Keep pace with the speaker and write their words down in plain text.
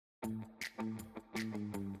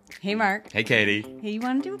Hey, Mark. Hey, Katie. Hey, you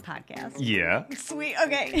want to do a podcast? Yeah. Sweet.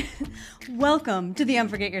 Okay. Welcome to the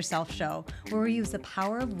Unforget Yourself show, where we use the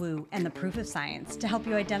power of woo and the proof of science to help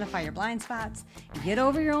you identify your blind spots, get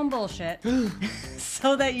over your own bullshit,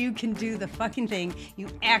 so that you can do the fucking thing you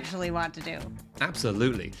actually want to do.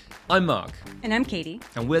 Absolutely. I'm Mark. And I'm Katie.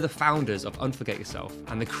 And we're the founders of Unforget Yourself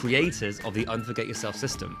and the creators of the Unforget Yourself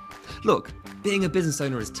system. Look, being a business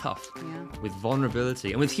owner is tough. Yeah. With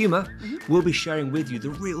vulnerability and with humor, we'll be sharing with you the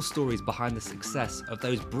real stories behind the success of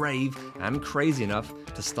those brave and crazy enough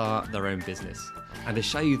to start their own business. And to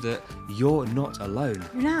show you that you're not alone.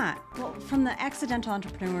 You're not. Well, from the accidental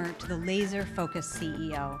entrepreneur to the laser-focused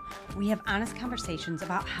CEO, we have honest conversations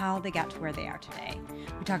about how they got to where they are today.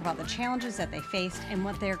 We talk about the challenges that they faced and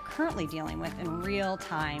what they're currently dealing with in real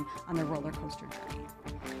time on their roller coaster journey.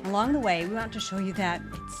 Along the way, we want to show you that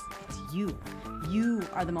it's you. You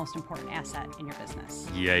are the most important asset in your business.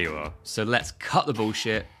 Yeah, you are. So let's cut the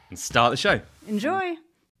bullshit and start the show. Enjoy.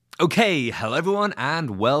 Okay, hello everyone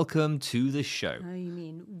and welcome to the show. Oh, you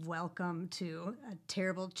mean welcome to a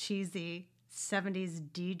terrible, cheesy 70s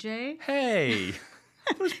DJ? Hey,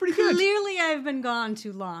 that was pretty good. Clearly I've been gone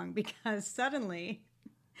too long because suddenly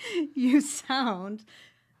you sound...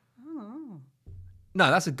 Oh. No,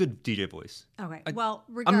 that's a good DJ voice. Okay, I'm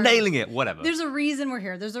regardless, nailing it, whatever. There's a reason we're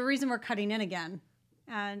here. There's a reason we're cutting in again.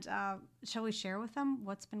 And shall we share with them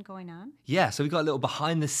what's been going on? Yeah, so we've got a little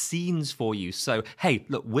behind the scenes for you. So, hey,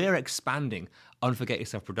 look, we're expanding Unforget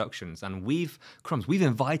Yourself Productions, and we've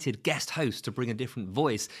invited guest hosts to bring a different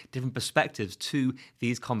voice, different perspectives to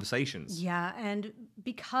these conversations. Yeah, and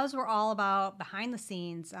because we're all about behind the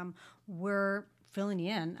scenes, we're filling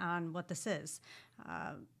you in on what this is.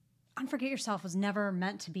 Unforget Yourself was never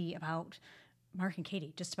meant to be about Mark and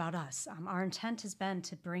Katie, just about us. Our intent has been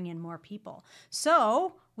to bring in more people.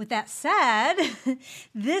 So, with that said,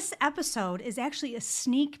 this episode is actually a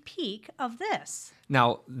sneak peek of this.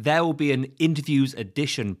 Now, there will be an interviews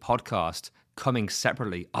edition podcast coming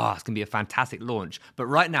separately. It's going to be a fantastic launch. But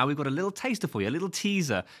right now, we've got a little taster for you, a little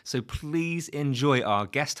teaser. So please enjoy our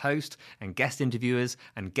guest host and guest interviewers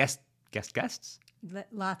and guests.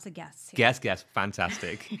 Lots of guests here. Guests,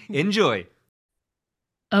 fantastic. Enjoy.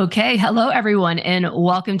 Okay, hello everyone, and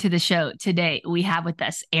welcome to the show. Today we have with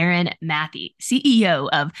us Erin Mathie, CEO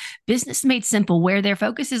of Business Made Simple, where their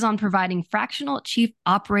focus is on providing fractional chief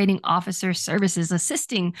operating officer services,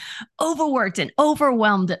 assisting overworked and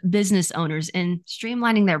overwhelmed business owners in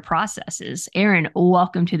streamlining their processes. Erin,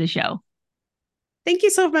 welcome to the show. Thank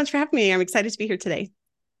you so much for having me. I'm excited to be here today.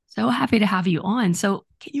 So happy to have you on. So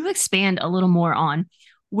can you expand a little more on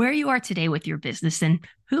where you are today with your business and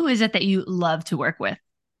who is it that you love to work with?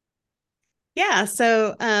 Yeah.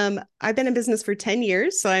 So I've been in business for 10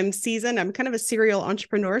 years. So I'm seasoned. I'm kind of a serial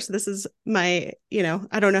entrepreneur. So this is my,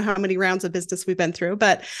 I don't know how many rounds of business we've been through,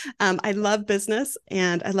 but I love business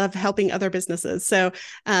and I love helping other businesses. So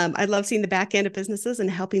I love seeing the back end of businesses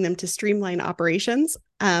and helping them to streamline operations.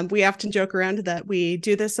 We often joke around that we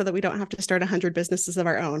do this so that we don't have to start 100 businesses of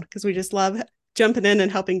our own because we just love jumping in and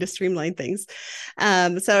helping to streamline things.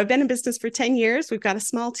 So I've been in business for 10 years. We've got a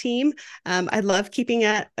small team. I love keeping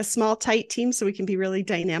a small, tight team so we can be really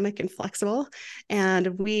dynamic and flexible.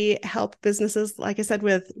 And we help businesses, like I said,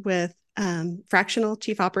 with fractional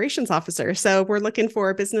chief operations officer. So we're looking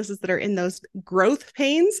for businesses that are in those growth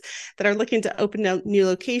pains, that are looking to open up new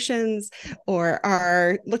locations or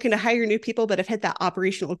are looking to hire new people, but have hit that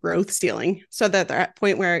operational growth ceiling. So that they're at a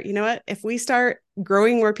point where, you know what, if we start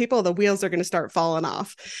growing more people, the wheels are going to start falling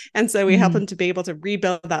off. And so we help them to be able to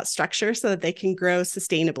rebuild that structure so that they can grow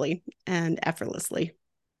sustainably and effortlessly.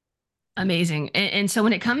 Amazing. And so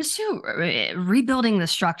when it comes to rebuilding the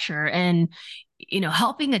structure and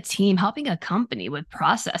helping a team, helping a company with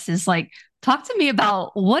processes, like talk to me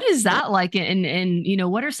about what is that like and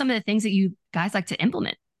what are some of the things that you guys like to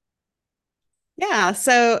implement? Yeah.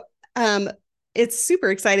 So it's super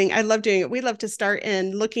exciting. I love doing it. We love to start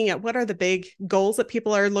in looking at what are the big goals that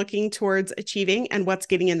people are looking towards achieving and what's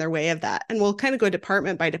getting in their way of that. And we'll kind of go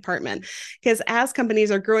department by department because as companies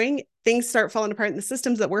are growing, things start falling apart and the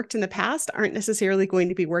systems that worked in the past aren't necessarily going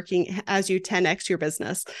to be working as you 10x your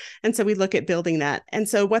business. And so we look at building that. And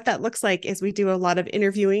so what that looks like is we do a lot of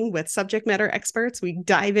interviewing with subject matter experts. We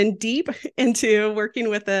dive in deep into working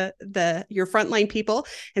with your frontline people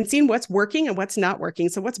and seeing what's working and what's not working.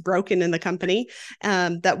 So what's broken in the company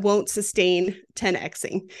that won't sustain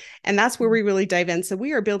 10xing. And that's where we really dive in. So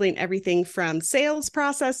we are building everything from sales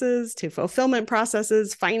processes to fulfillment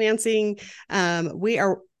processes, financing. We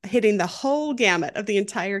are hitting the whole gamut of the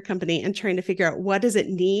entire company and trying to figure out what does it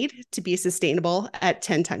need to be sustainable at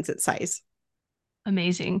 10 times its size.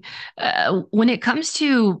 Amazing. When it comes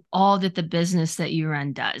to all that the business that you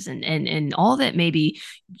run does and all that maybe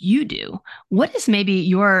you do, what is maybe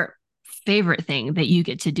your favorite thing that you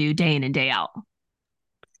get to do day in and day out?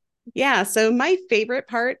 Yeah. So my favorite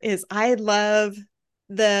part is I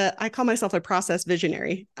call myself a process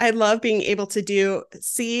visionary. I love being able to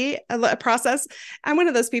see a process. I'm one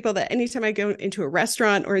of those people that anytime I go into a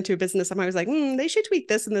restaurant or into a business, I'm always like, they should tweak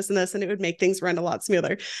this and this and this, and it would make things run a lot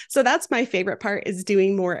smoother. So that's my favorite part, is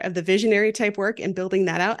doing more of the visionary type work and building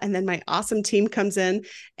that out. And then my awesome team comes in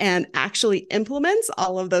and actually implements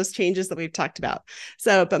all of those changes that we've talked about.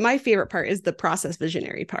 So, but my favorite part is the process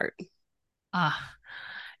visionary part. Ah,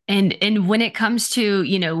 and when it comes to,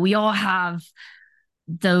 we all have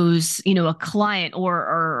those, a client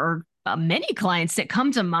or many clients that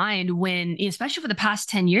come to mind when, especially for the past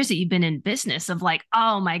 10 years that you've been in business, of like,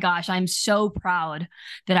 oh my gosh, I'm so proud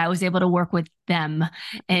that I was able to work with them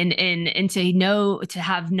and to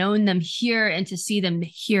have known them here and to see them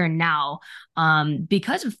here now,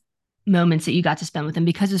 because of moments that you got to spend with them,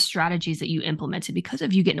 because of strategies that you implemented, because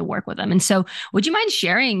of you getting to work with them. And so would you mind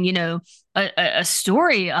sharing, a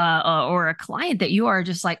story or a client that you are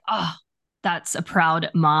just like, oh, that's a proud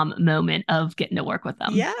mom moment of getting to work with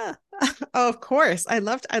them? Yeah. Oh, of course. I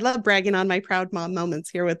love bragging on my proud mom moments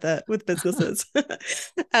here with businesses.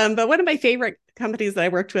 But one of my favorite companies that I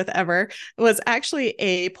worked with ever was actually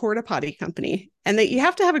a porta potty company. And that you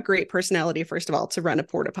have to have a great personality, first of all, to run a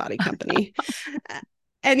porta potty company.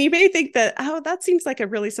 And you may think that, oh, that seems like a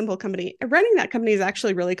really simple company. Running that company is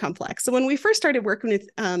actually really complex. So when we first started working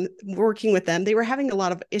with them, they were having a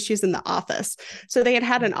lot of issues in the office. So they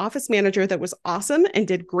had an office manager that was awesome and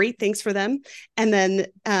did great things for them, and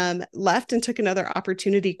then left and took another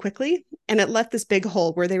opportunity quickly. And it left this big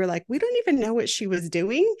hole where they were like, we don't even know what she was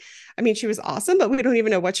doing. I mean, she was awesome, but we don't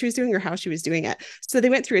even know what she was doing or how she was doing it. So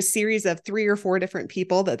they went through a series of 3 or 4 different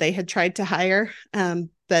people that they had tried to hire,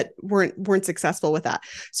 that weren't successful with that.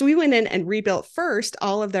 So we went in and rebuilt first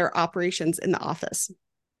all of their operations in the office.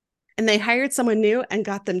 And they hired someone new and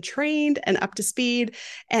got them trained and up to speed.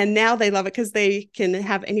 And now they love it because they can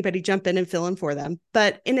have anybody jump in and fill in for them.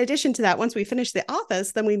 But in addition to that, once we finished the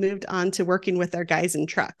office, then we moved on to working with their guys in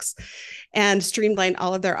trucks and streamlined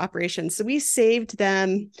all of their operations. So we saved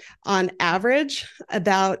them on average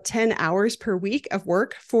about 10 hours per week of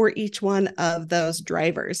work for each one of those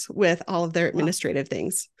drivers with all of their administrative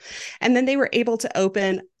things. And then they were able to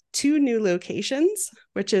open 2 new locations,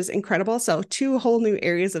 which is incredible. So 2 whole new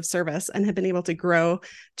areas of service, and have been able to grow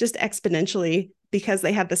just exponentially because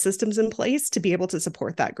they have the systems in place to be able to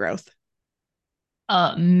support that growth.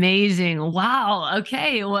 Amazing. Wow.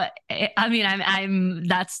 Okay. Well, I mean,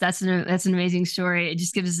 that's an amazing story. It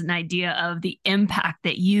just gives us an idea of the impact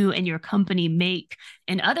that you and your company make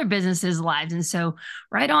in other businesses' lives. And so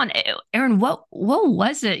right on, Erin, what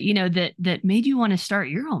was it, that made you want to start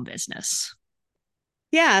your own business?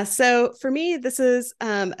 Yeah. So for me, this is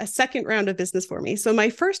a second round of business for me. So my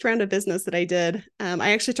first round of business that I did,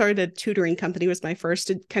 I actually started a tutoring company, was my first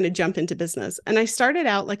to kind of jump into business. And I started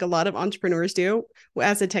out like a lot of entrepreneurs do,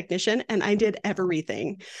 as a technician, and I did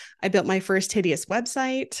everything. I built my first hideous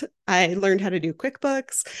website. I learned how to do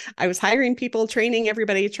QuickBooks. I was hiring people, training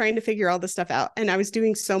everybody, trying to figure all this stuff out. And I was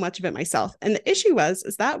doing so much of it myself. And the issue is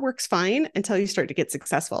that works fine until you start to get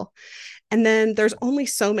successful. And then there's only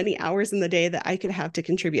so many hours in the day that I could have to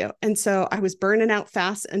contribute. And so I was burning out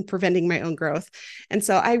fast and preventing my own growth. And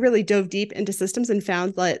so I really dove deep into systems and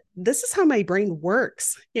found that this is how my brain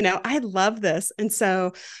works. I love this. And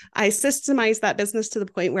so I systemized that business to the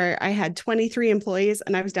point where I had 23 employees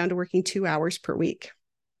and I was down to working 2 hours per week.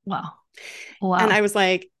 Wow. And I was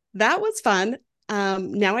like, that was fun.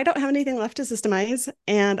 Now I don't have anything left to systemize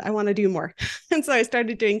and I want to do more. And so I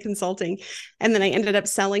started doing consulting, and then I ended up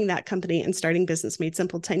selling that company and starting Business Made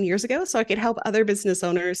Simple 10 years ago. So I could help other business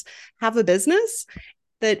owners have a business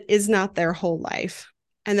that is not their whole life,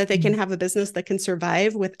 and that they can have a business that can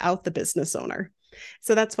survive without the business owner.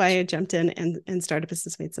 So that's why I jumped in and started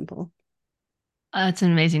Business Made Simple. That's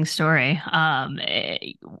an amazing story.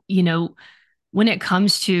 When it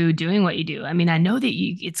comes to doing what you do, I mean, I know that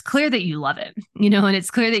it's clear that you love it, and it's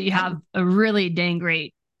clear that you have a really dang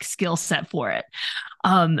great skill set for it.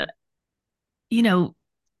 You know,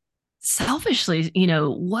 selfishly,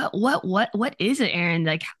 what is it, Erin?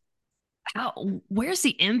 Like, where's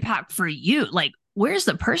the impact for you? Like, where's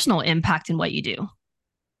the personal impact in what you do?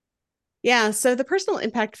 Yeah. So the personal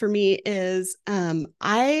impact for me is,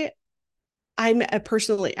 I'm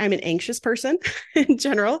an anxious person in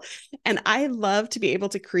general, and I love to be able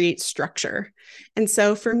to create structure. And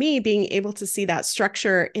so for me, being able to see that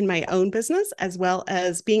structure in my own business, as well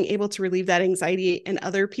as being able to relieve that anxiety in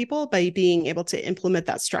other people by being able to implement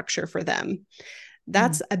that structure for them,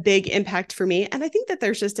 that's a big impact for me. And I think that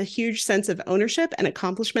there's just a huge sense of ownership and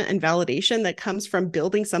accomplishment and validation that comes from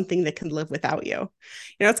building something that can live without you.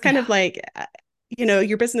 It's kind of like,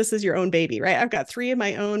 your business is your own baby, right? I've got 3 of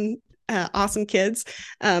my own awesome kids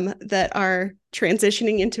that are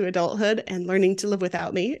transitioning into adulthood and learning to live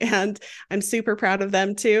without me. And I'm super proud of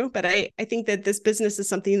them too. But I think that this business is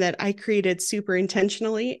something that I created super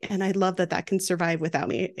intentionally. And I love that can survive without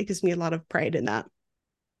me. It gives me a lot of pride in that.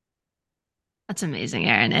 That's amazing,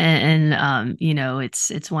 Erin. And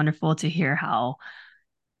it's wonderful to hear how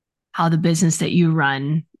the business that you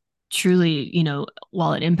run truly,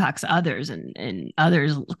 while it impacts others and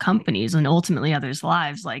others' companies and ultimately others'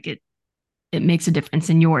 lives, like it makes a difference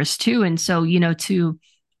in yours too. And so, to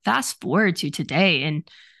fast forward to today and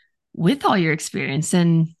with all your experience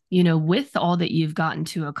and, with all that you've gotten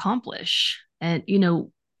to accomplish, and,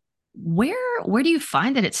 where do you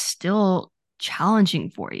find that it's still challenging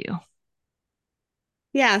for you?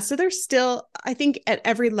 Yeah. So there's still, I think at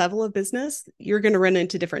every level of business, you're going to run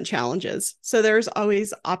into different challenges. So there's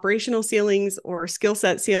always operational ceilings or skill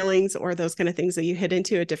set ceilings or those kind of things that you hit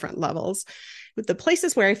into at different levels. But the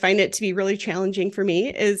places where I find it to be really challenging for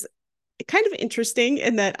me is kind of interesting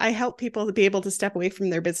in that I help people to be able to step away from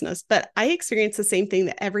their business, but I experience the same thing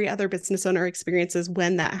that every other business owner experiences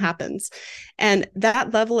when that happens. And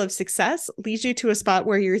that level of success leads you to a spot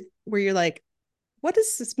where you're like, what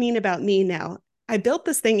does this mean about me now? I built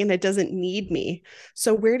this thing and it doesn't need me.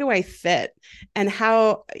 So where do I fit? And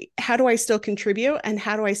how do I still contribute? And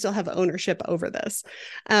how do I still have ownership over this?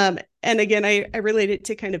 And again, I relate it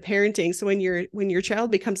to kind of parenting. So when your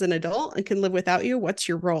child becomes an adult and can live without you, what's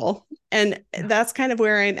your role? And that's kind of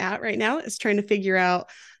where I'm at right now, is trying to figure out,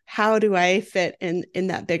 how do I fit in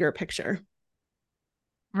that bigger picture?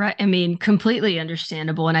 Right. I mean, completely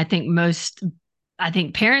understandable. And I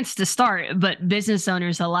think parents to start, but business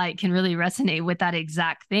owners alike can really resonate with that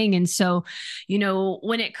exact thing. And so,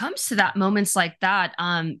 when it comes to that, moments like that,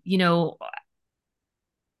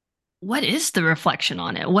 what is the reflection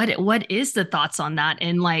on it? What is the thoughts on that?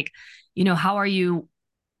 And how are you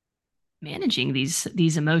managing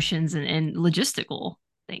these emotions and logistical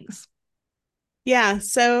things? Yeah.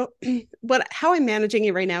 So how I'm managing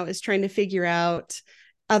it right now is trying to figure out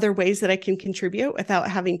other ways that I can contribute without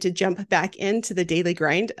having to jump back into the daily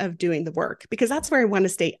grind of doing the work, because that's where I want to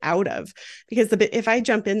stay out of. Because if I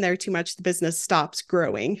jump in there too much, the business stops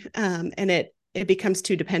growing, and it becomes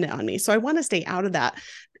too dependent on me. So I want to stay out of that,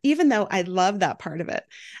 even though I love that part of it.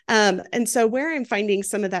 And so where I'm finding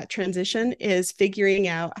some of that transition is figuring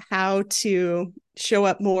out how to show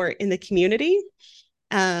up more in the community,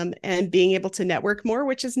 and being able to network more,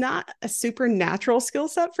 which is not a supernatural skill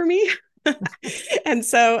set for me. And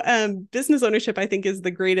so business ownership, I think, is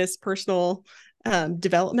the greatest personal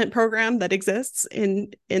development program that exists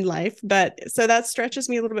in life. But so that stretches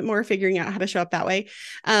me a little bit more, figuring out how to show up that way.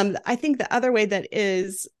 I think the other way that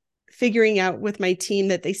is figuring out with my team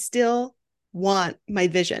that they still want my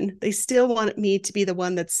vision. They still want me to be the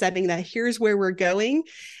one that's setting that, here's where we're going,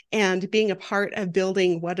 and being a part of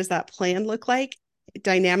building, what does that plan look like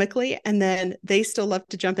dynamically. And then they still love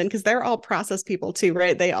to jump in, because they're all process people too,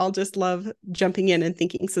 right? They all just love jumping in and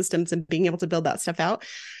thinking systems and being able to build that stuff out.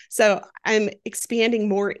 So I'm expanding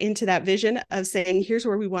more into that vision of saying, here's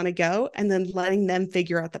where we want to go, and then letting them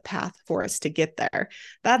figure out the path for us to get there.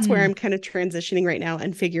 That's where I'm kind of transitioning right now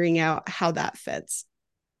and figuring out how that fits.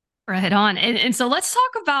 Right on. And so let's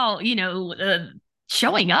talk about,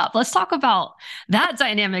 showing up. Let's talk about that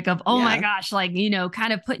dynamic of, oh my gosh,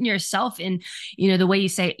 kind of putting yourself in, the way you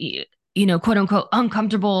say, quote unquote,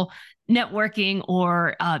 uncomfortable networking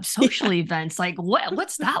or social events. Like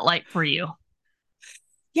what's that like for you?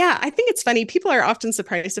 Yeah, I think it's funny. People are often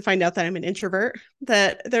surprised to find out that I'm an introvert,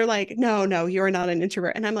 that they're like, no, you're not an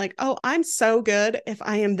introvert. And I'm like, oh, I'm so good if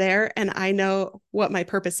I am there and I know what my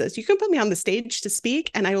purpose is. You can put me on the stage to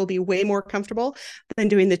speak and I will be way more comfortable than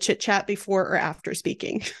doing the chit chat before or after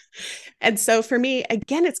speaking. And so for me,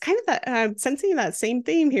 again, it's kind of that sensing that same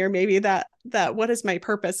theme here, maybe that what is my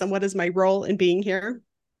purpose and what is my role in being here?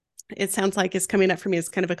 It sounds like is coming up for me as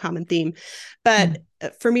kind of a common theme. But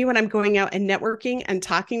for me, when I'm going out and networking and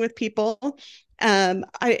talking with people,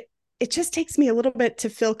 it just takes me a little bit to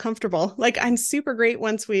feel comfortable. Like, I'm super great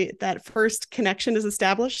once that first connection is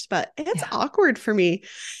established, but it's awkward for me.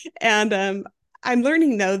 And I'm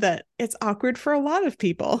learning though that it's awkward for a lot of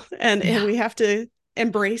people, and we have to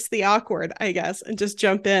embrace the awkward, I guess, and just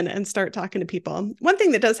jump in and start talking to people. One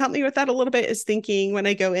thing that does help me with that a little bit is thinking when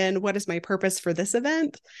I go in, what is my purpose for this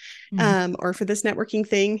event? Or for this networking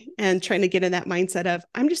thing, and trying to get in that mindset of,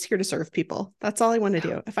 I'm just here to serve people. That's all I want to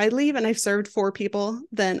do. If I leave and I've served 4 people,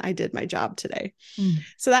 then I did my job today.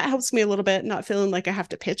 So that helps me a little bit, not feeling like I have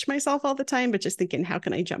to pitch myself all the time, but just thinking, how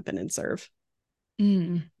can I jump in and serve?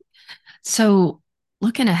 So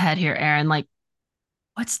looking ahead here, Erin, like,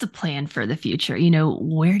 what's the plan for the future?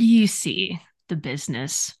 Where do you see the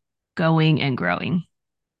business going and growing?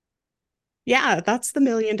 Yeah, that's the $1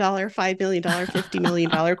 million, $5 million, $50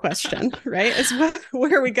 million question, right? Is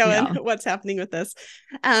where are we going? Yeah. What's happening with this?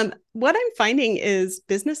 What I'm finding is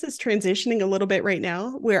business is transitioning a little bit right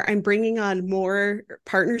now, where I'm bringing on more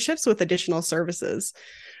partnerships with additional services.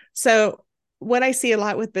 So what I see a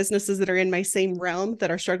lot with businesses that are in my same realm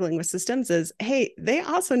that are struggling with systems is, hey, they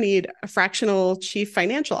also need a fractional chief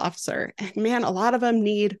financial officer. And man, a lot of them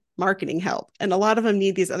need marketing help, and a lot of them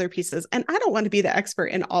need these other pieces. And I don't want to be the expert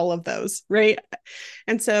in all of those, right?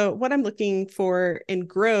 And so what I'm looking for in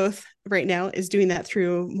growth right now is doing that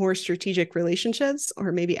through more strategic relationships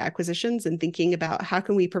or maybe acquisitions, and thinking about how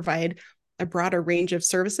can we provide a broader range of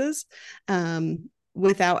services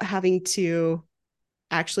without having to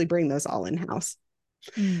actually bring those all in-house.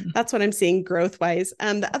 That's what I'm seeing growth-wise.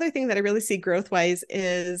 The other thing that I really see growth-wise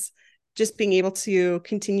is just being able to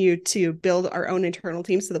continue to build our own internal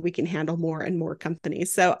team so that we can handle more and more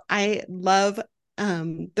companies. So I love,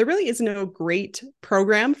 there really is no great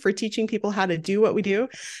program for teaching people how to do what we do.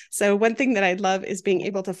 So one thing that I love is being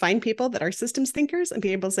able to find people that are systems thinkers and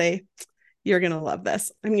be able to say, you're going to love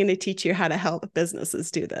this. I'm going to teach you how to help businesses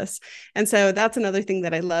do this. And so that's another thing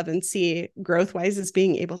that I love and see growth-wise, is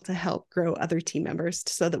being able to help grow other team members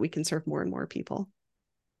so that we can serve more and more people.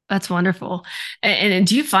 That's wonderful. And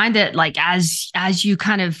do you find that, like, as you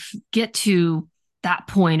kind of get to that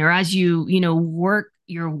point, or as you work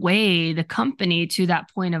your way the company to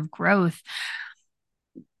that point of growth,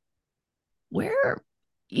 where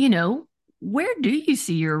do you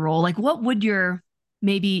see your role? Like, what would your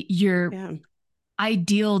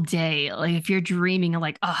ideal day, like, if you're dreaming of,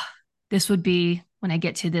 like, this would be when I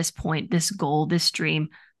get to this point, this goal, this dream,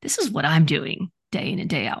 this is what I'm doing day in and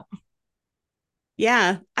day out?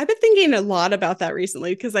 Yeah, I've been thinking a lot about that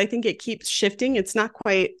recently, because I think it keeps shifting. It's not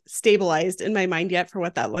quite stabilized in my mind yet for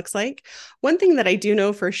what that looks like. One thing that I do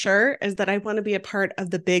know for sure is that I want to be a part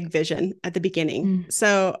of the big vision at the beginning.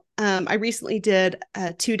 So I recently did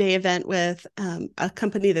a 2-day event with a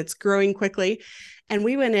company that's growing quickly. And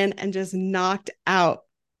we went in and just knocked out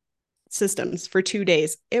systems for 2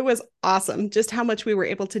 days. It was awesome just how much we were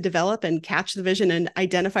able to develop and catch the vision and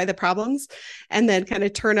identify the problems, and then kind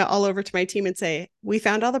of turn it all over to my team and say, we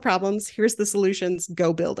found all the problems, here's the solutions,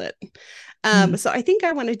 go build it. So I think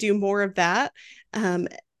I want to do more of that.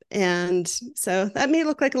 And so that may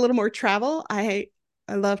look like a little more travel. I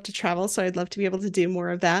love to travel, so I'd love to be able to do more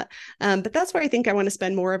of that. But that's where I think I want to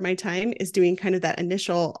spend more of my time, is doing kind of that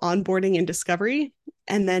initial onboarding and discovery,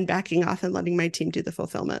 and then backing off and letting my team do the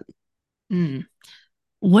fulfillment.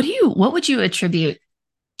 What would you attribute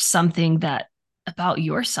something that about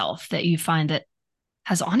yourself that you find that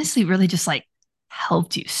has honestly really just, like,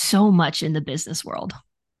 helped you so much in the business world?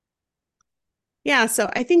 Yeah, so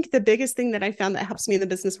I think the biggest thing that I found that helps me in the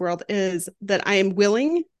business world is that I am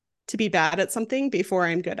willing to be bad at something before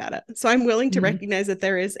I'm good at it. So I'm willing to recognize that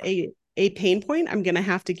there is a pain point I'm going to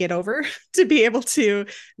have to get over to be able to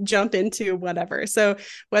jump into whatever. So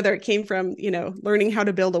whether it came from, learning how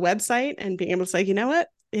to build a website and being able to say, you know what,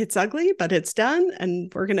 it's ugly, but it's done,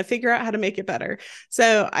 and we're going to figure out how to make it better.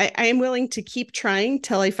 So I am willing to keep trying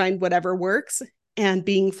till I find whatever works, and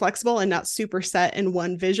being flexible and not super set in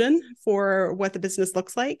one vision for what the business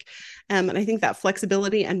looks like. And I think that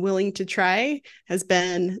flexibility and willing to try has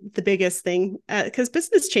been the biggest thing, because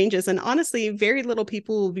business changes. And honestly, very little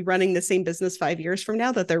people will be running the same business 5 years from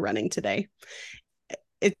now that they're running today.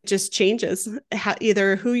 It just changes.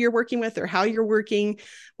 Either who you're working with or how you're working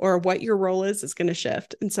or what your role is going to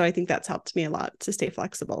shift. And so I think that's helped me a lot to stay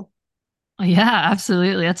flexible. Yeah,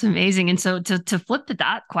 absolutely. That's amazing. And so to flip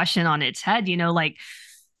that question on its head, like,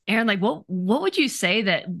 Erin, like, what would you say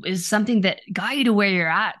that is something that got you to where you're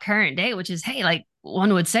at current day, which is, hey, like,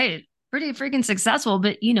 one would say pretty freaking successful,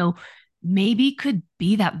 but, maybe could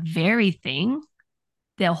be that very thing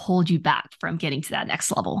that'll hold you back from getting to that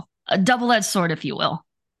next level? A double-edged sword, if you will.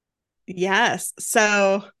 Yes.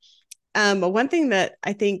 So one thing that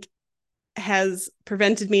I think has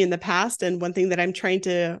prevented me in the past, and one thing that I'm trying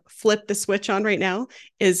to flip the switch on right now,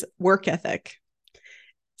 is work ethic.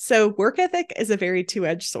 So work ethic is a very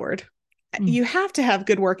two-edged sword. You have to have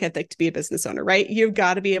good work ethic to be a business owner, right? You've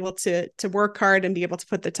got to be able to work hard and be able to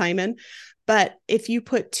put the time in. But if you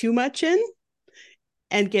put too much in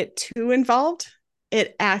and get too involved,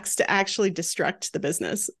 it acts to actually destruct the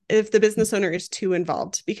business if the business owner is too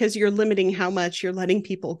involved, because you're limiting how much you're letting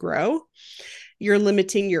people grow. You're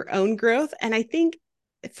limiting your own growth. And I think,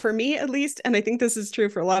 for me at least, and I think this is true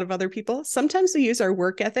for a lot of other people, sometimes we use our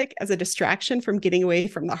work ethic as a distraction from getting away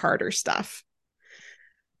from the harder stuff.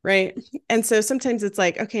 Right. And so sometimes it's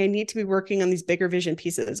like, okay, I need to be working on these bigger vision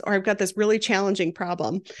pieces, or I've got this really challenging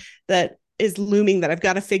problem that is looming that I've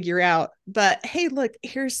got to figure out. But hey, look,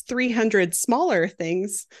 here's 300 smaller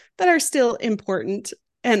things that are still important,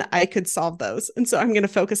 and I could solve those. And so I'm going to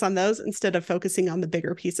focus on those instead of focusing on the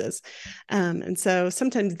bigger pieces. And so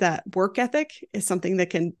sometimes that work ethic is something that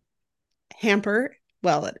can hamper.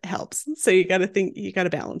 Well, it helps. So you got to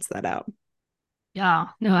balance that out. Yeah,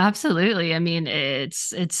 no, absolutely. I mean, it's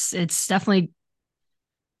definitely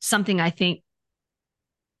something I think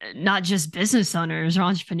not just business owners or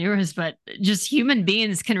entrepreneurs, but just human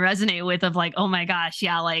beings can resonate with, of like, oh my gosh,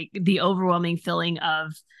 yeah, like the overwhelming feeling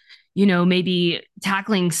of, maybe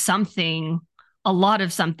tackling a lot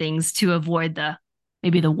of some things to avoid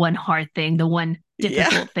maybe the one hard thing, the one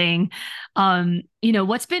difficult thing.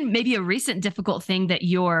 What's been maybe a recent difficult thing that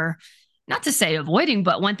you're, not to say avoiding,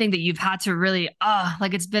 but one thing that you've had to really,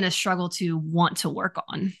 like it's been a struggle to want to work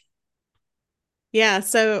on? Yeah.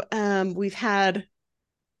 So we've had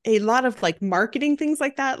a lot of like marketing things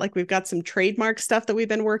like that. Like we've got some trademark stuff that we've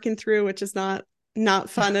been working through, which is not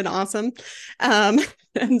fun and awesome.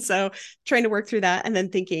 And so trying to work through that, and then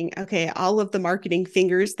thinking, okay, all of the marketing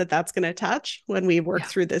fingers that's going to touch when we work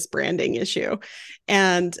through this branding issue.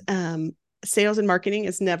 And sales and marketing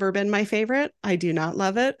has never been my favorite. I do not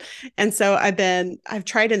love it. And so I've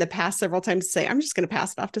tried in the past several times to say, I'm just going to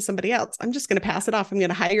pass it off to somebody else. I'm just going to pass it off. I'm going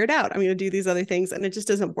to hire it out. I'm going to do these other things. And it just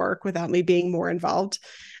doesn't work without me being more involved.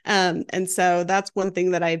 And so that's one thing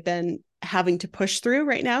that I've been having to push through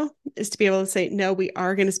right now, is to be able to say, no, we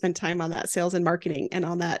are going to spend time on that sales and marketing and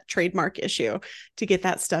on that trademark issue to get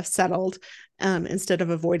that stuff settled, instead of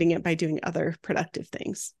avoiding it by doing other productive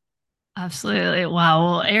things. Absolutely. Wow.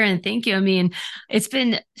 Well, Erin, thank you. I mean, it's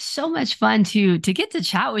been so much fun to get to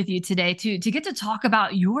chat with you today, to get to talk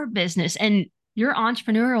about your business and your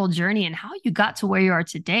entrepreneurial journey and how you got to where you are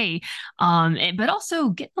today. But also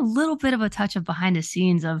get a little bit of a touch of behind the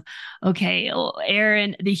scenes of, okay,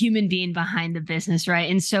 Erin, the human being behind the business, right?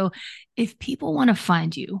 And so if people want to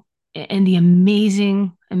find you and the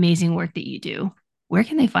amazing, amazing work that you do, where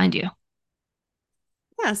can they find you?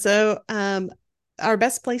 Yeah. So, our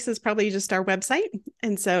best place is probably just our website.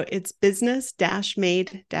 And so it's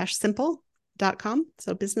business-made-simple.com.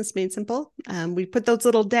 So business made simple. We put those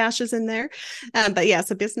little dashes in there. But yeah,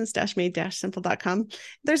 so business-made-simple.com.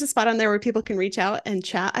 There's a spot on there where people can reach out and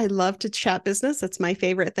chat. I love to chat business. That's my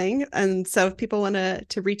favorite thing. And so if people want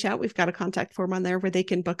to reach out, we've got a contact form on there where they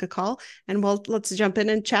can book a call, and let's jump in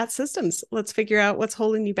and chat systems. Let's figure out what's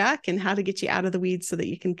holding you back and how to get you out of the weeds so that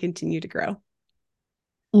you can continue to grow.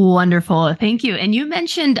 Wonderful. Thank you. And you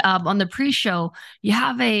mentioned on the pre-show, you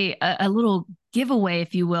have a little giveaway,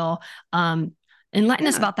 if you will. Enlighten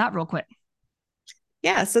us about that real quick.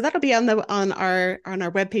 Yeah, so that'll be on our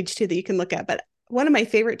webpage too, that you can look at. But one of my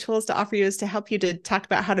favorite tools to offer you is to help you to talk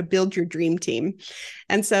about how to build your dream team.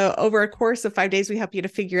 And so over a course of 5 days, we help you to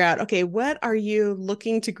figure out, okay, what are you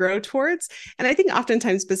looking to grow towards? And I think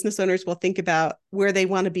oftentimes business owners will think about where they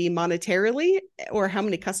want to be monetarily or how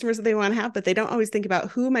many customers they want to have, but they don't always think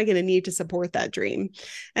about who am I going to need to support that dream.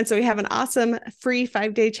 And so we have an awesome free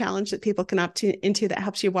 5-day challenge that people can opt into that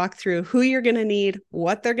helps you walk through who you're going to need,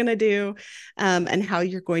 what they're going to do, and how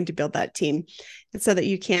you're going to build that team, and so that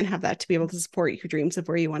you can have that to be able to support your dreams of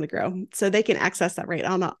where you want to grow. So they can access that right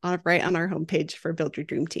on our homepage for Build Your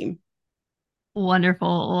Dream Team. Wonderful.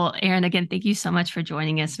 Well, Erin, again, thank you so much for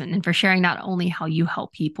joining us and for sharing not only how you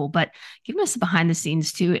help people, but giving us the behind the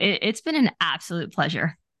scenes too. It's been an absolute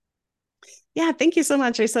pleasure. Yeah, thank you so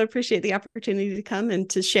much. I so appreciate the opportunity to come and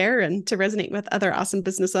to share and to resonate with other awesome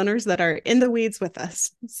business owners that are in the weeds with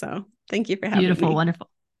us. So thank you for having me. Beautiful, wonderful.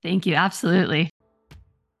 Thank you. Absolutely.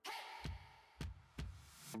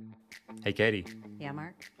 Hey, Katie. Yeah,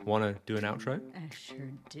 Mark? Want to do an outro? I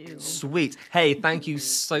sure do. Sweet. Hey, thank you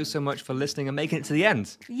so much for listening and making it to the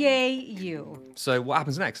end. Yay, you. So what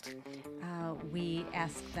happens next? We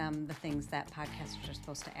ask them the things that podcasters are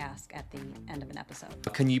supposed to ask at the end of an episode.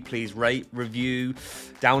 Can you please rate, review,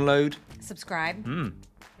 download? Subscribe.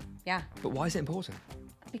 Yeah. But why is it important?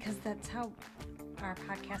 Because that's how our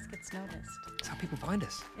podcast gets noticed. It's how people find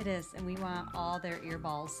us. It is, and we want all their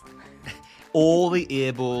earballs. All the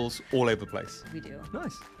earballs all over the place. We do.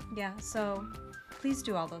 Nice. Yeah, so please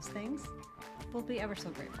do all those things. We'll be ever so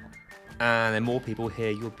grateful. And then more people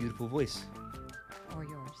hear your beautiful voice. Or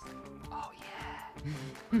yours. Oh,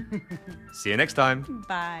 yeah. See you next time.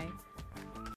 Bye.